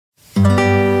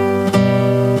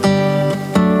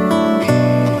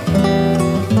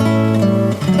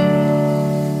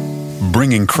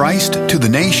Christ to the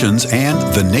nations and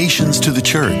the nations to the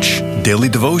church. Daily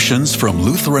devotions from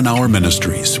Lutheran Hour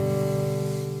Ministries.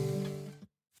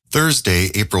 Thursday,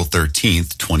 April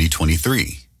 13th,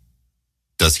 2023.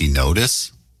 Does he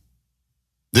notice?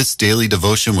 This daily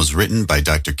devotion was written by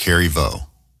Dr. Carrie Vo.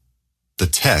 The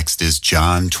text is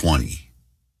John 20.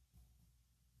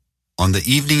 On the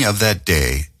evening of that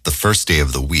day, the first day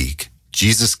of the week,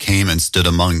 Jesus came and stood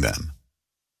among them.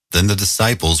 Then the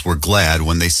disciples were glad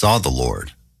when they saw the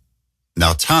Lord.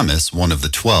 Now Thomas, one of the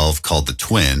 12, called the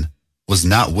twin, was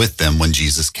not with them when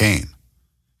Jesus came.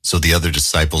 So the other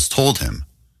disciples told him,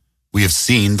 "We have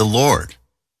seen the Lord."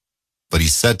 But he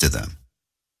said to them,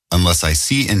 "Unless I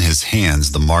see in his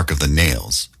hands the mark of the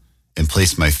nails, and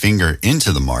place my finger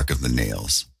into the mark of the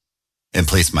nails, and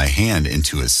place my hand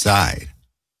into his side,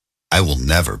 I will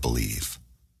never believe."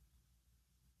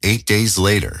 8 days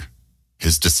later,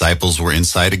 his disciples were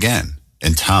inside again,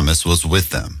 and Thomas was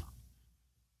with them.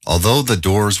 Although the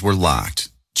doors were locked,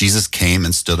 Jesus came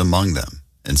and stood among them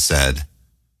and said,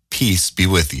 "Peace be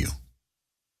with you."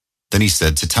 Then he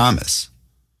said to Thomas,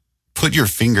 "Put your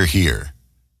finger here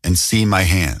and see my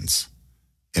hands,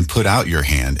 and put out your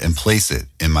hand and place it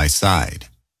in my side.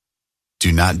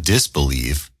 Do not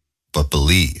disbelieve, but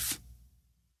believe."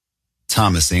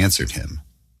 Thomas answered him,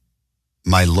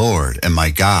 "My Lord and my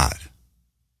God."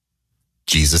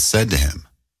 Jesus said to him,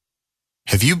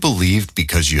 "Have you believed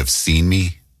because you have seen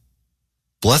me?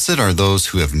 Blessed are those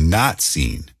who have not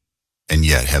seen and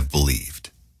yet have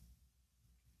believed."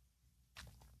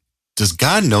 Does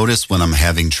God notice when I'm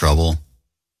having trouble?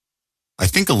 I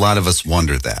think a lot of us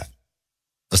wonder that,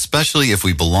 especially if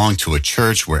we belong to a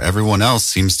church where everyone else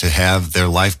seems to have their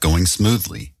life going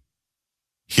smoothly.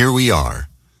 Here we are,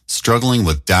 struggling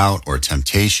with doubt or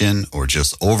temptation or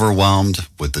just overwhelmed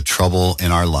with the trouble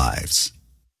in our lives.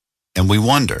 And we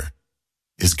wonder,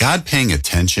 is God paying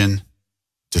attention?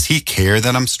 Does he care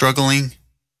that I'm struggling?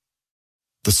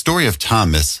 The story of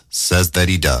Thomas says that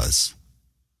he does.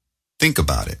 Think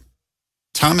about it.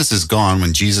 Thomas is gone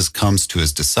when Jesus comes to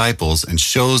his disciples and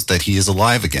shows that he is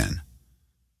alive again.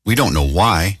 We don't know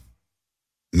why.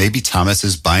 Maybe Thomas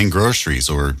is buying groceries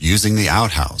or using the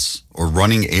outhouse or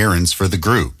running errands for the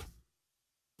group.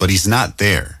 But he's not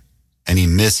there, and he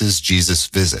misses Jesus'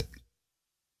 visit.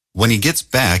 When he gets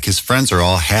back, his friends are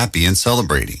all happy and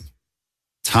celebrating.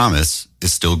 Thomas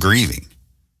is still grieving,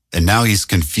 and now he's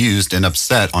confused and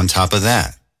upset on top of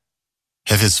that.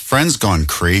 Have his friends gone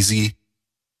crazy?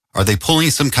 Are they pulling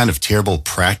some kind of terrible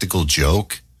practical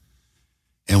joke?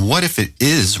 And what if it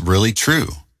is really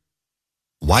true?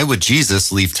 Why would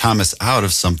Jesus leave Thomas out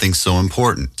of something so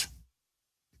important?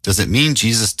 Does it mean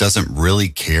Jesus doesn't really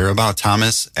care about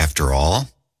Thomas after all?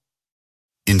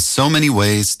 In so many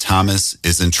ways, Thomas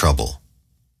is in trouble,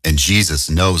 and Jesus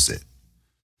knows it.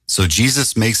 So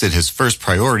Jesus makes it his first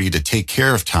priority to take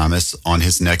care of Thomas on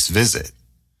his next visit.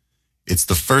 It's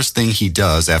the first thing he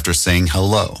does after saying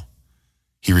hello.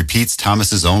 He repeats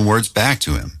Thomas's own words back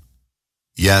to him.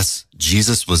 Yes,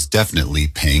 Jesus was definitely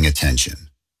paying attention,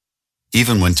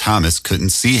 even when Thomas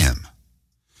couldn't see him.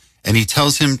 And he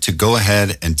tells him to go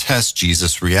ahead and test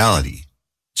Jesus' reality,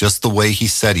 just the way he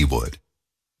said he would,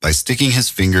 by sticking his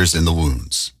fingers in the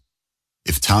wounds.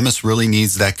 If Thomas really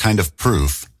needs that kind of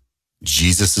proof,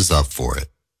 Jesus is up for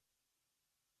it.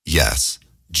 Yes,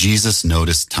 Jesus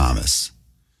noticed Thomas,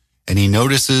 and he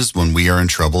notices when we are in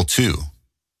trouble too.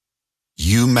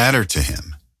 You matter to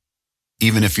him.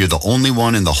 Even if you're the only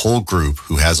one in the whole group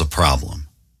who has a problem,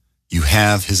 you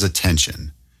have his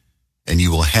attention, and you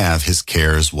will have his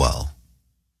care as well.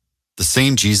 The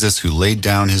same Jesus who laid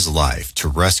down his life to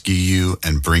rescue you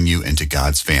and bring you into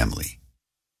God's family.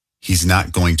 He's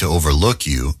not going to overlook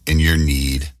you in your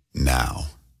need now.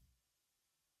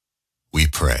 We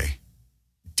pray.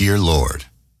 Dear Lord,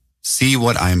 see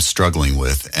what I am struggling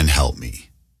with and help me.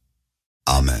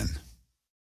 Amen.